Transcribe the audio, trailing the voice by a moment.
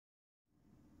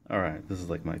Alright, this is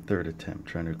like my third attempt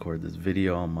trying to record this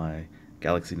video on my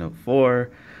Galaxy Note 4,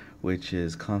 which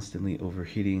is constantly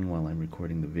overheating while I'm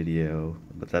recording the video,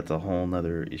 but that's a whole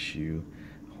nother issue,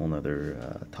 a whole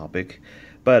nother topic.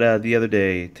 But the other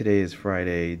day, today is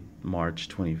Friday, March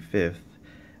 25th,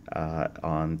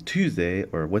 on Tuesday,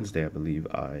 or Wednesday I believe,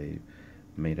 I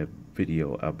made a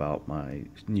video about my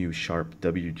new Sharp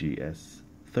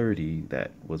WG-S30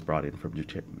 that was brought in from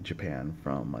Japan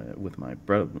with my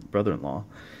brother-in-law.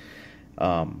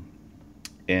 Um,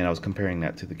 and I was comparing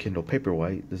that to the Kindle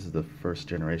Paperwhite. This is the first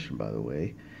generation, by the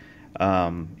way.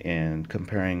 And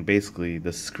comparing basically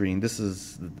the screen. This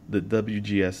is the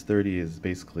WG-S30 is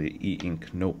basically an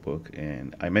e-ink notebook,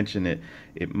 and I mentioned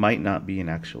it might not be an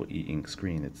actual e-ink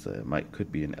screen.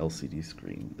 Could be an LCD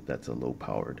screen that's a low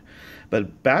powered,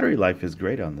 but battery life is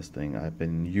great on this thing. I've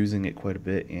been using it quite a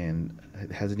bit, and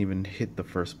it hasn't even hit the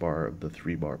first bar of the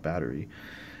 3-bar battery.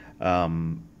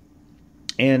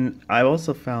 And I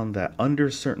also found that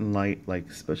under certain light, like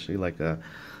especially like a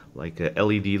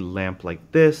LED lamp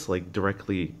like this, like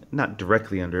not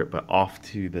directly under it, but off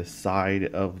to the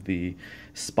side of the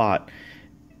spot,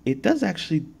 it does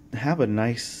actually have a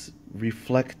nice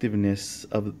reflectiveness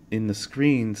in the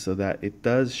screen, so that it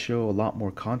does show a lot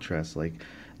more contrast. Like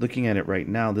looking at it right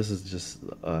now, this is just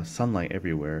sunlight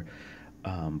everywhere.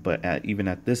 But even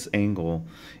at this angle,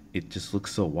 it just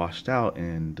looks so washed out,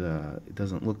 and it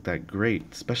doesn't look that great,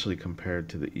 especially compared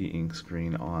to the e-ink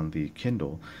screen on the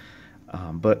Kindle.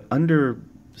 But under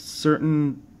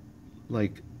certain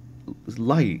like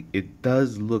light, it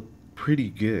does look pretty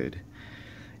good.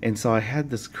 And so I had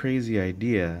this crazy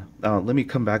idea. Let me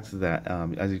come back to that.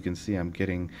 As you can see, I'm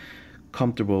getting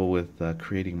comfortable with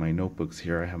creating my notebooks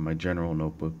here. I have my general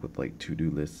notebook with like to-do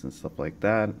lists and stuff like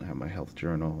that. I have my health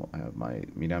journal. I have my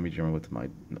Minami journal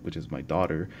which is my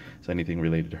daughter. So anything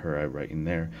related to her, I write in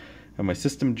there. I have my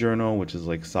system journal, which is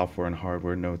like software and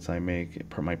hardware notes I make.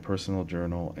 My personal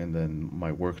journal, and then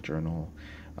my work journal,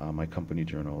 my company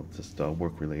journal, just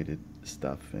work-related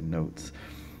stuff and notes.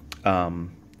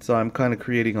 So I'm kind of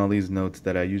creating all these notes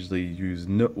that I usually use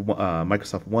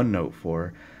Microsoft OneNote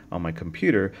for on my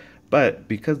computer, but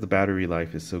because the battery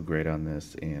life is so great on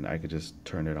this, and I could just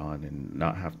turn it on and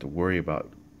not have to worry about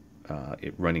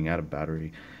it running out of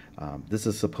battery. This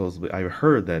is supposedly, I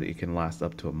heard that it can last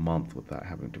up to a month without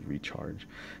having to recharge.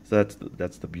 So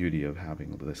that's the beauty of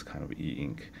having this kind of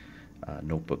e-ink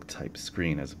notebook type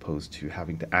screen, as opposed to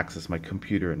having to access my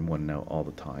computer in OneNote all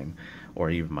the time, or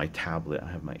even my tablet.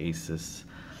 I have my Asus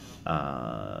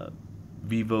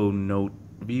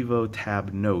Vivo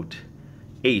Tab Note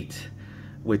 8,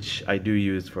 which I do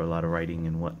use for a lot of writing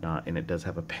and whatnot, and it does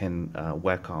have a pen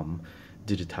Wacom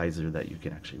digitizer that you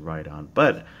can actually write on.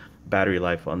 But battery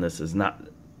life on this is not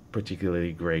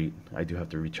particularly great. I do have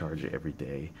to recharge it every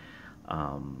day.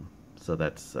 So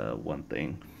that's one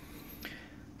thing.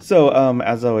 So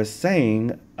as I was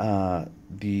saying,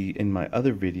 in my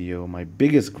other video, my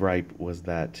biggest gripe was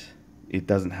that it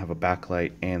doesn't have a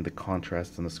backlight, and the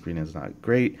contrast on the screen is not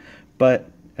great. But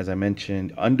as I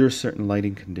mentioned, under certain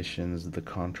lighting conditions, the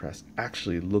contrast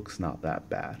actually looks not that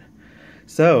bad.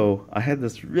 So I had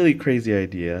this really crazy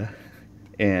idea,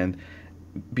 and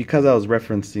because I was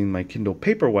referencing my Kindle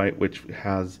Paperwhite, which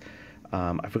has,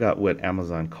 I forgot what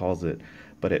Amazon calls it,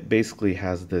 but it basically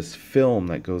has this film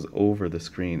that goes over the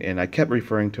screen, and I kept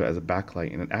referring to it as a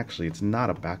backlight, and actually it's not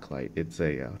a backlight, it's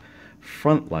a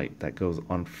front light that goes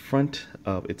on front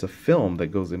of, it's a film that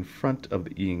goes in front of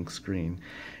the e-ink screen,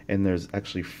 and there's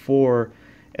actually 4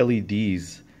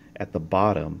 LEDs at the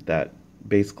bottom that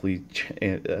basically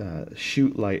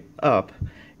shoot light up,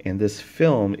 and this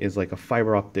film is like a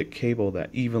fiber optic cable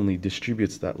that evenly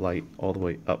distributes that light all the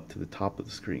way up to the top of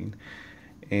the screen.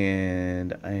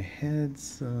 And I had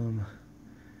some,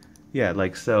 yeah,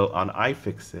 like so on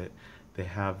iFixit, they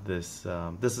have this,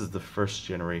 this is the first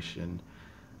generation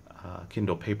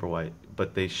Kindle Paperwhite,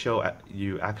 but they show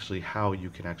you actually how you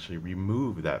can actually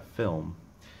remove that film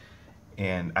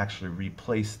and actually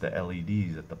replace the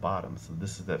LEDs at the bottom. So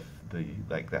this is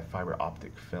like that fiber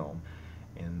optic film,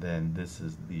 and then this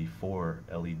is the 4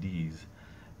 LEDs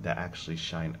that actually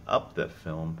shine up that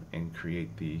film and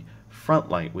create the front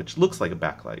light, which looks like a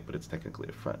backlight, but it's technically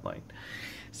a front light.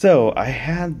 So I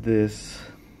had this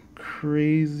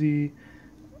crazy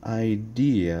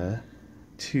idea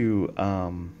to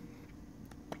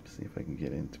see if I can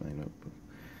get into my notebook.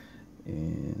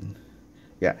 And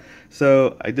yeah,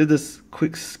 so I did this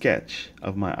quick sketch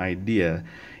of my idea,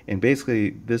 and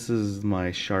basically this is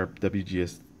my Sharp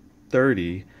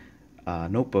WG-S30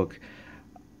 notebook.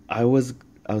 I was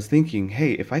thinking,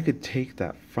 hey, if I could take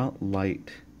that front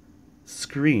light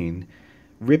screen,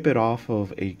 rip it off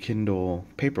of a Kindle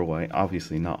Paperwhite,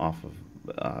 obviously not off of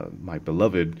my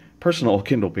beloved personal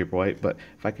Kindle Paperwhite, but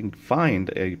if I can find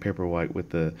a Paperwhite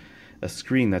with a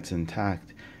screen that's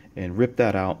intact and rip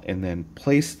that out and then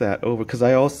place that over, because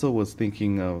I also was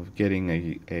thinking of getting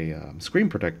a screen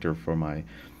protector for my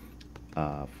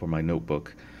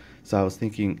notebook. So I was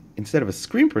thinking, instead of a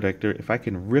screen protector, if I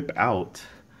can rip out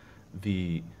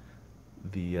the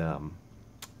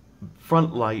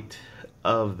front light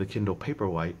of the Kindle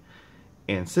Paperwhite,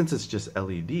 and since it's just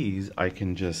LEDs, I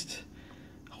can just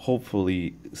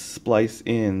hopefully splice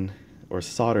in or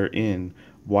solder in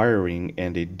wiring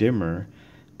and a dimmer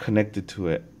connected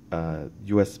to a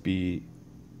USB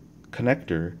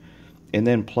connector, and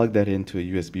then plug that into a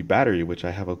USB battery, which I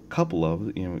have a couple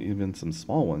of, even some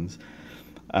small ones,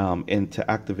 and to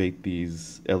activate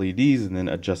these LEDs and then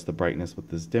adjust the brightness with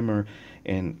this dimmer.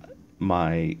 And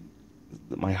my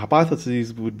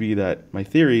hypothesis would be that, my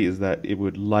theory is that it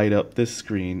would light up this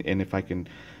screen, and if I can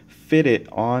fit it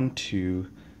onto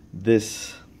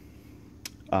this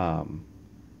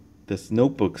this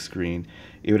notebook screen,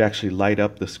 it would actually light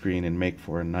up the screen and make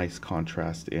for a nice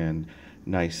contrast and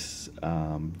nice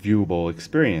viewable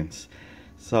experience.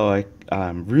 So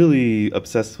I'm really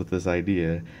obsessed with this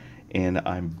idea, and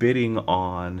I'm bidding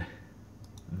on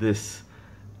this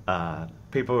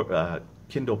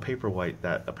Kindle Paperwhite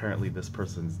that apparently this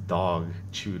person's dog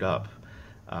chewed up.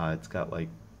 It's got like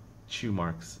chew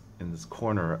marks in this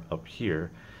corner up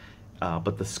here,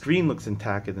 but the screen looks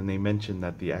intact, and then they mentioned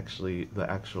that the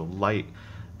actual light,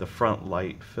 the front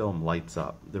light film lights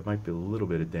up. There might be a little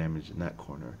bit of damage in that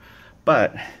corner,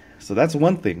 but so that's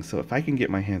one thing. So if I can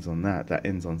get my hands on that, that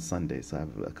ends on Sunday, so I have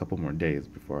a couple more days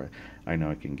before I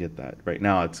know I can get that. Right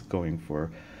now it's going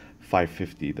for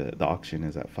 $550. The auction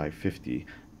is at $550.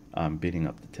 I'm bidding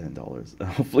up to $10.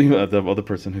 Hopefully the other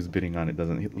person who's bidding on it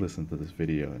doesn't listen to this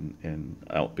video and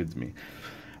outbids me.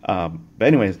 But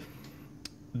anyways,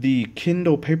 the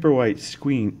Kindle Paperwhite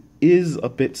screen is a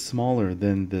bit smaller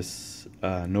than this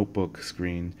notebook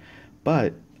screen,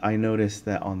 but I noticed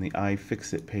that on the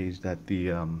iFixit page that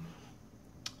the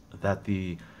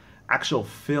actual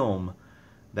film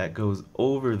that goes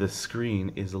over the screen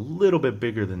is a little bit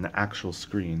bigger than the actual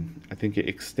screen. I think it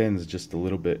extends just a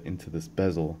little bit into this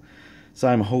bezel. So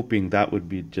I'm hoping that would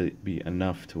be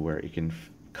enough to where it can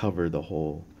cover the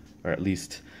whole, or at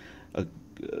least a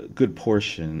good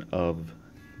portion of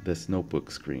this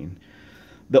notebook screen.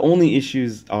 The only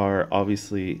issues are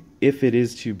obviously if it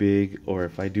is too big, or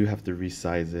if I do have to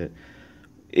resize it,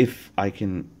 if I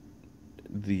can,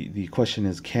 the question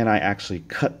is, can I actually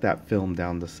cut that film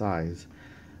down to size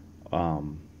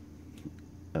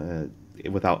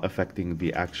without affecting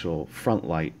the actual front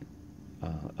light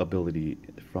ability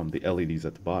from the LEDs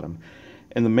at the bottom.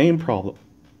 And the main problem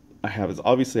I have is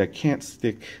obviously I can't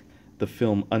stick the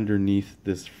film underneath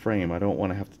this frame. I don't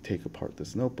want to have to take apart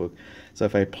this notebook. So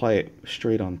if I apply it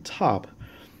straight on top,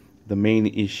 the main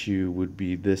issue would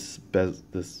be this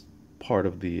part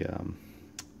of the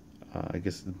I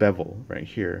guess the bevel right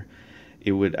here.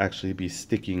 It would actually be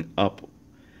sticking up.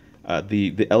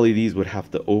 The LEDs would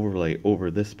have to overlay over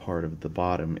this part of the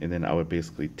bottom, and then I would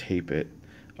basically tape it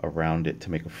around it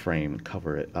to make a frame and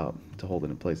cover it up to hold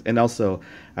it in place. And also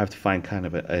I have to find kind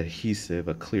of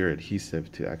a clear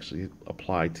adhesive to actually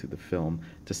apply to the film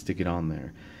to stick it on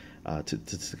there, to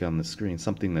stick on the screen,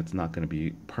 something that's not going to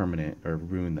be permanent or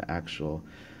ruin the actual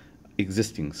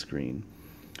existing screen.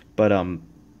 But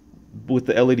with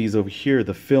the LEDs over here,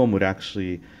 the film would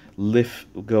actually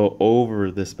go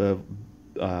over this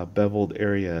beveled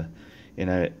area,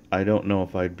 and I don't know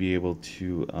if I'd be able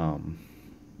to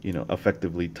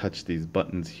effectively touch these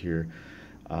buttons here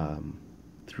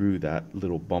through that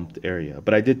little bumped area.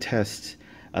 But I did test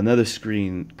another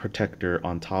screen protector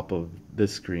on top of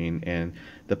this screen, and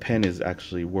the pen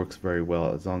actually works very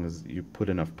well as long as you put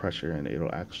enough pressure, and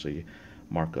it'll actually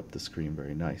mark up the screen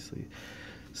very nicely.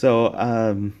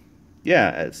 So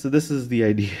yeah, so this is the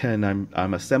idea, and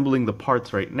I'm assembling the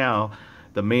parts right now.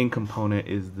 The main component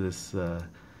is this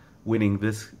winning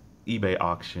this eBay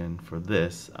auction for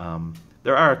this.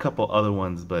 There are a couple other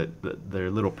ones, but they're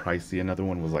a little pricey. Another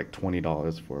one was like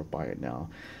 $20 for buy it now.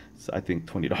 So I think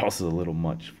 $20 is a little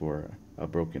much for a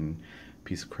broken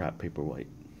piece of crap Paperwhite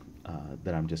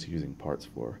that I'm just using parts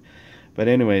for. But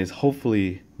anyways,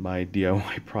 hopefully my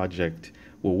DIY project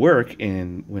will work,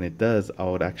 and when it does, I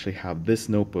would actually have this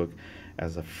notebook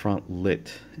as a front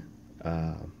lit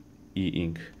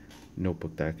e-ink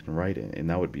notebook that I can write in, and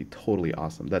that would be totally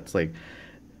awesome. That's like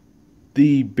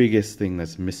the biggest thing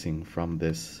that's missing from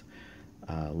this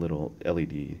little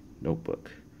LED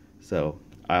notebook. So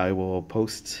I will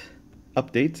post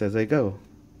updates as I go.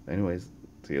 Anyways,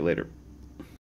 see you later.